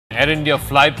Air India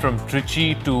flight from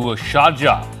Trichy to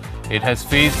Sharjah. It has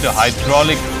faced a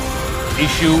hydraulic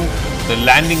issue. The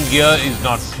landing gear is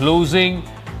not closing.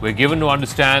 We're given to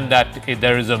understand that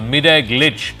there is a mid-air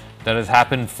glitch that has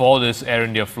happened for this Air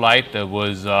India flight that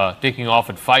was taking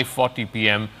off at 5:40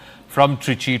 p.m. from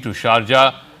Trichy to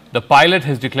Sharjah. The pilot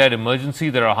has declared emergency.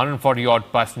 There are 140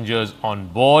 odd passengers on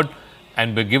board,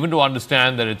 and we're given to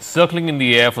understand that it's circling in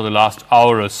the air for the last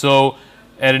hour or so.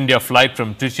 Air India flight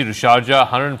from Trichy to Sharjah,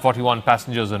 141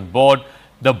 passengers on board.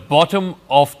 The bottom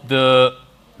of the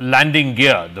landing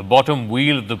gear, the bottom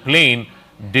wheel of the plane,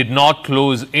 did not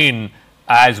close in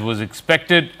as was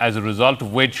expected, as a result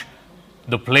of which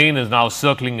the plane is now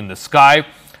circling in the sky.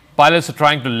 Pilots are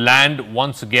trying to land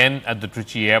once again at the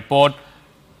Trichy Airport.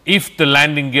 If the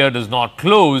landing gear does not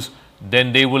close,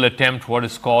 then they will attempt what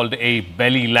is called a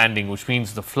belly landing, which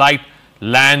means the flight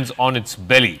lands on its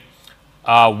belly,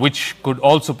 which could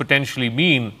also potentially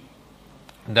mean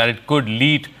that it could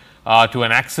lead to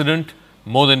an accident.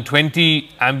 More than 20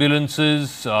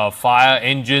 ambulances, fire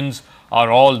engines are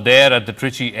all there at the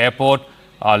Trichy Airport.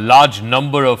 A large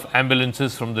number of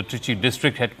ambulances from the Trichy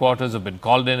district headquarters have been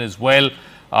called in as well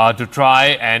to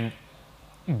try and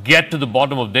get to the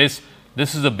bottom of this.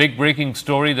 This is a big breaking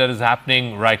story that is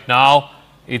happening right now.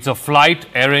 It's a flight,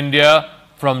 Air India,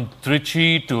 from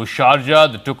Trichy to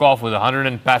Sharjah that took off with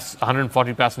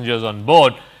 140 passengers on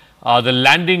board. The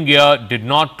landing gear did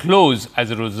not close,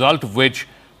 as a result of which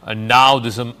now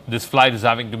this flight is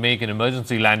having to make an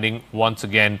emergency landing once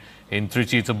again in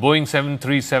Trichy. It's a Boeing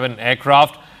 737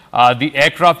 aircraft. The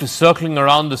aircraft is circling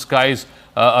around the skies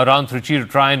around Trichy to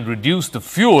try and reduce the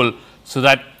fuel, so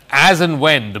that as and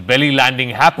when the belly landing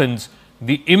happens,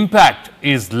 the impact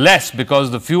is less because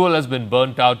the fuel has been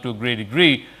burnt out to a great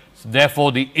degree. So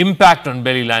therefore, the impact on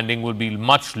belly landing will be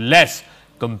much less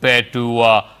compared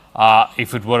to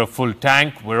if it were a full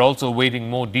tank. We're also waiting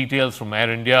more details from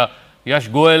Air India. Yash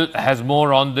Goel has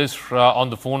more on this on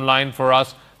the phone line for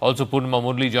us. Also, Purnima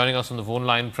Murli joining us on the phone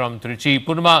line from Trichy.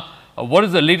 Purnima, what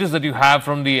is the latest that you have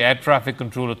from the air traffic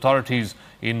control authorities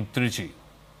in Trichy?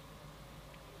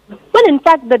 Well, in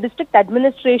fact, the district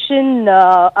administration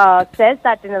says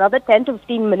that in another 10 to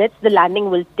 15 minutes, the landing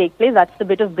will take place. That's the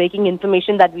bit of breaking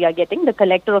information that we are getting. The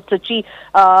collector of Trichy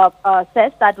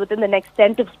says that within the next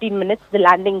 10 to 15 minutes, the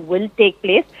landing will take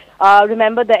place.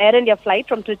 Remember, the Air India flight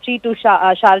from Trichy to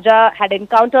Sharjah had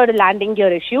encountered a landing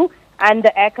gear issue, and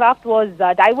the aircraft was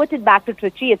diverted back to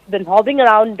Trichy. It's been hovering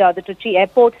around the Trichy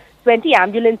Airport. 20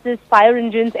 ambulances, fire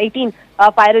engines, 18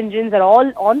 fire engines are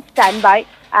all on standby.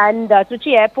 And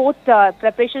Trichy Airport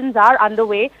preparations are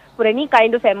underway for any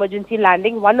kind of emergency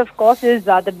landing. One, of course, is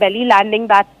the belly landing.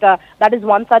 That is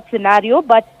one such scenario.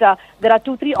 But there are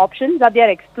 2-3 options that they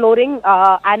are exploring.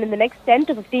 And in the next 10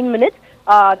 to 15 minutes,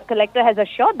 the collector has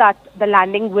assured that the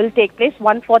landing will take place.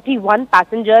 141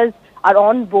 passengers are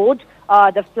on board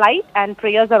the flight, and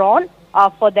prayers are on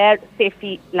for their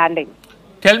safety landing.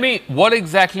 Tell me, what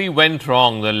exactly went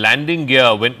wrong? The landing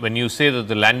gear, when you say that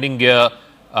the landing gear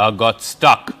got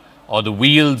stuck or the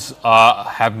wheels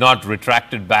have not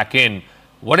retracted back in,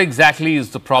 what exactly is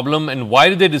the problem, and why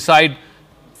did they decide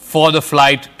for the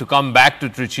flight to come back to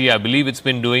Trichy? I believe it's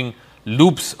been doing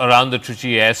loops around the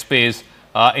Trichy airspace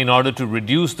in order to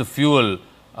reduce the fuel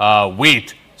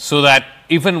weight, so that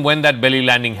even when that belly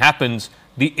landing happens,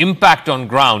 the impact on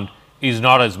ground is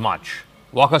not as much.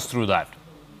 Walk us through that.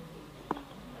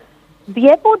 The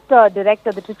airport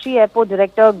director, the Trichy Airport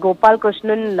director, Gopal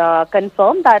Krishnan,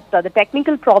 confirmed that the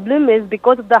technical problem is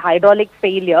because of the hydraulic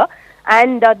failure,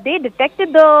 and they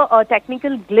detected the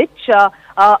technical glitch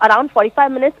around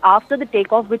 45 minutes after the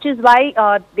takeoff, which is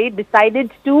why they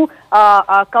decided to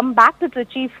come back to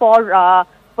Trichy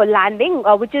for landing,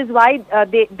 which is why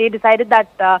they decided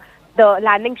that the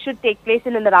landing should take place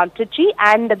in and around Trichy,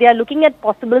 and they are looking at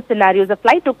possible scenarios. The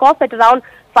flight took off at around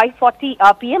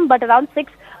 5:40 p.m., but around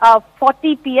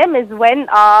 6:40 p.m. is when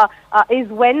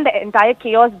the entire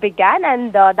chaos began,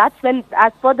 and that's when,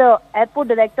 as per the airport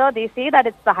director, they say that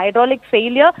it's the hydraulic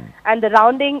failure, and the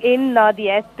rounding in the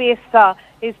airspace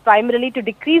is primarily to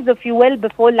decrease the fuel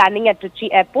before landing at Trichy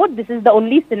Airport. This is the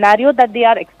only scenario that they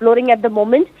are exploring at the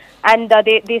moment, and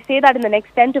they say that in the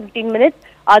next 10 to 15 minutes,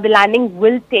 the landing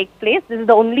will take place. This is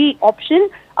the only option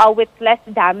with less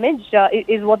damage,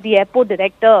 is what the airport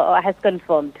director has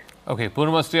confirmed. Okay,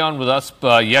 Purnima, stay on with us.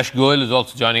 Yash Goel is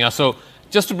also joining us. So,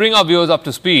 just to bring our viewers up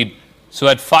to speed, so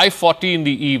at 5:40 in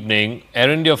the evening,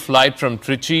 Air India flight from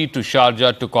Trichy to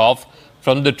Sharjah took off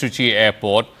from the Trichy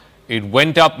Airport. It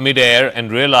went up mid-air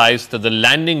and realized that the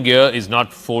landing gear is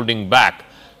not folding back.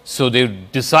 So, they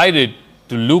decided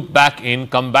to loop back in,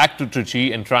 come back to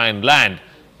Trichy and try and land.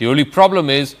 The only problem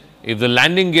is if the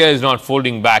landing gear is not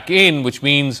folding back in, which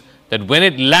means that when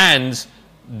it lands,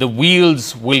 the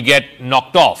wheels will get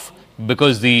knocked off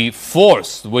because the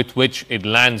force with which it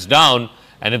lands down,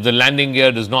 and if the landing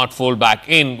gear does not fold back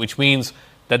in, which means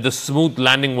that the smooth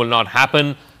landing will not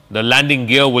happen, the landing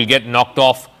gear will get knocked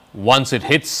off once it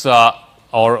hits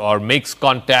or makes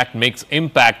contact, makes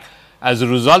impact, as a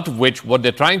result of which what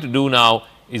they're trying to do now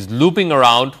is looping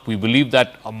around. We believe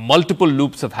that multiple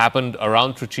loops have happened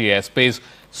around Trichy airspace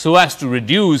so as to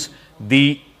reduce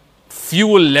the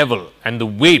fuel level and the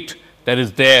weight that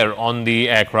is there on the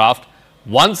aircraft.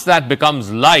 Once that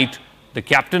becomes light, the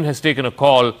captain has taken a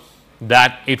call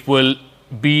that it will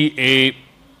be a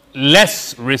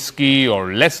less risky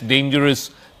or less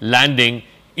dangerous landing,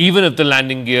 even if the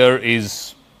landing gear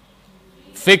is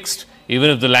fixed, even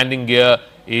if the landing gear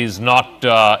is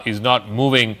not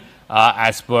moving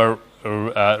as per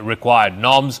required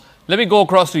norms. Let me go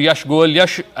across to Yash Goel.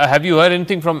 Yash, have you heard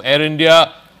anything from Air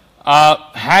India?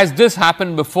 Has this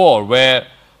happened before, where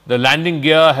the landing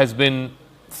gear has been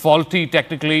faulty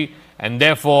technically, and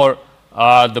therefore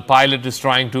the pilot is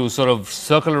trying to sort of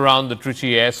circle around the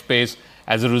Trichy airspace,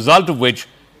 as a result of which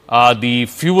the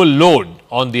fuel load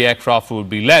on the aircraft will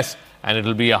be less and it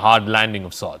will be a hard landing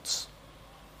of sorts?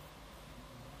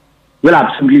 Well,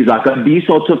 absolutely, Zaka. These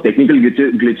sorts of technical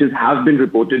glitches have been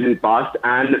reported in the past,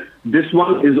 and this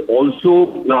one is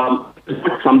also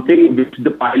something which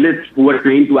the pilots who are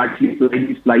trained to actually fly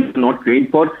these flights are not trained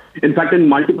for. In fact, in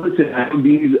multiple scenarios,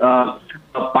 these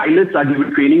pilots are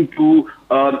given training to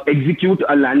execute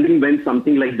a landing when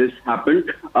something like this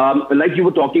happened. Like you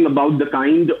were talking about, the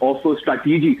kind of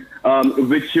strategy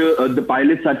which the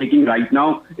pilots are taking right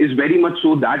now is very much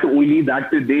so that only that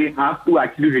they have to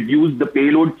actually reduce the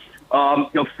payload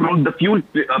from the fuel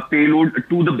payload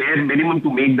to the bare minimum to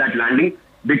make that landing.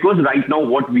 Because right now,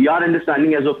 what we are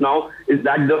understanding as of now is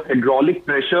that the hydraulic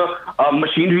pressure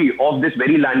machinery of this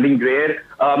very landing gear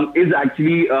is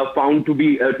actually found to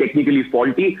be technically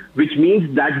faulty, which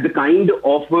means that the kind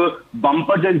of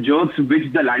bumpers and jerks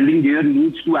which the landing gear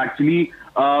needs to actually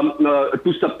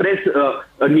suppress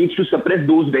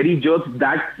those very jerks,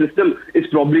 that system is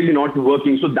probably not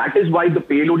working. So that is why the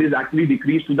payload is actually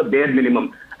decreased to the bare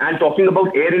minimum. And talking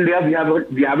about Air India,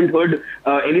 we haven't heard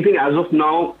anything as of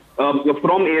now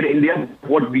from Air India.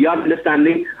 What we are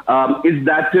understanding is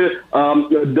that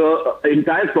the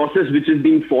entire process which is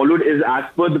being followed is as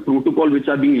per the protocol which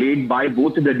are being laid by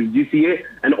both the DGCA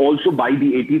and also by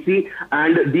the ATC,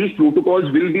 and these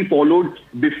protocols will be followed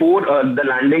before the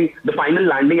landing, the final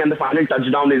landing and the final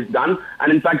touchdown is done.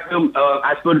 And in fact,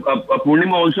 as per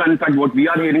Purnima also, and in fact what we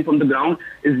are hearing from the ground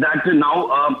is that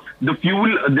now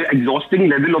the exhausting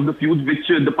level of the fuels which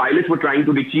the pilots were trying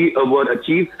to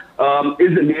achieve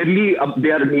is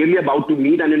they are nearly about to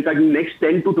meet, and in fact in the next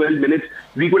 10 to 12 minutes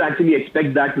we could actually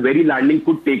expect that very landing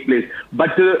could take place.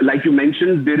 But like you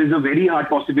mentioned, there is a very hard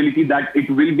possibility that it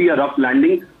will be a rough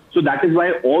landing. So that is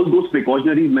why all those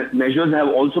precautionary measures have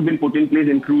also been put in place,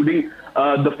 including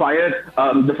the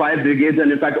fire brigades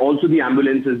and in fact also the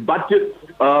ambulances. But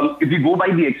if we go by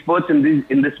the experts in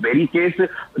this very case,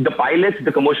 the pilots,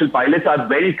 the commercial pilots, are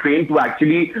well trained to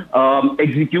actually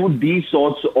execute these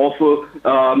sorts of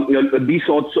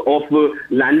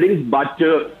landings. But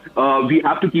we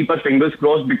have to keep our fingers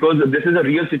crossed, because this is a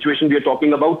real situation we are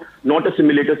talking about, not a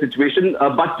simulator situation.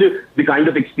 But the kind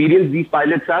of experience these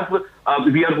pilots have,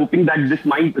 we are hoping that this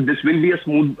will be a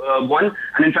smooth one.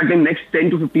 And in fact, in the next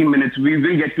 10 to 15 minutes, we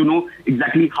will get to know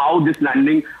exactly how this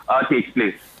landing takes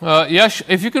place. Yash,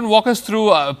 if you can walk us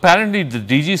through, apparently the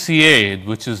DGCA,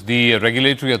 which is the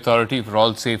regulatory authority for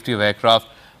all safety of aircraft,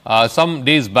 some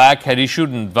days back had issued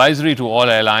an advisory to all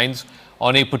airlines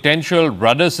on a potential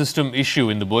rudder system issue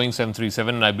in the Boeing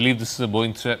 737, and I believe this is a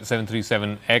Boeing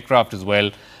 737 aircraft as well.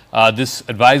 This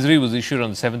advisory was issued on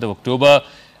the 7th of October.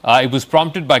 It was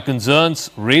prompted by concerns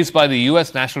raised by the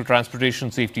US National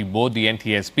Transportation Safety Board, the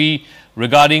NTSB,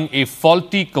 regarding a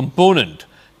faulty component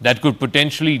that could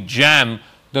potentially jam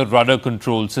the rudder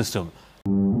control system.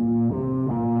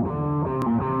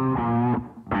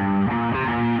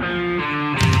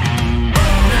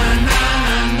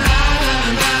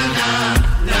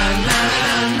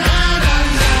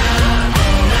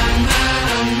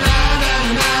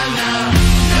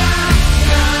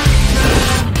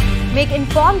 Make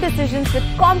informed decisions with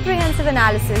comprehensive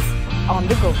analysis on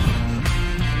the go.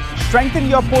 Strengthen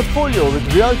your portfolio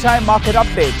with real-time market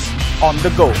updates on the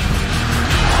go.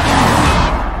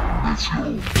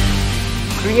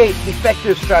 Create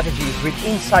effective strategies with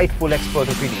insightful expert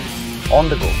opinions on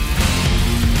the go.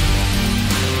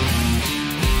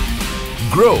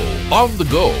 Grow on the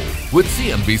go with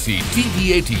CNBC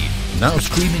TV 18. Now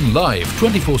streaming live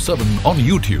 24/7 on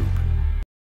YouTube.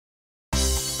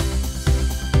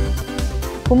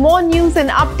 For more news and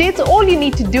updates, all you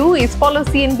need to do is follow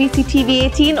CNBC TV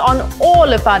 18 on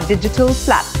all of our digital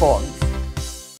platforms.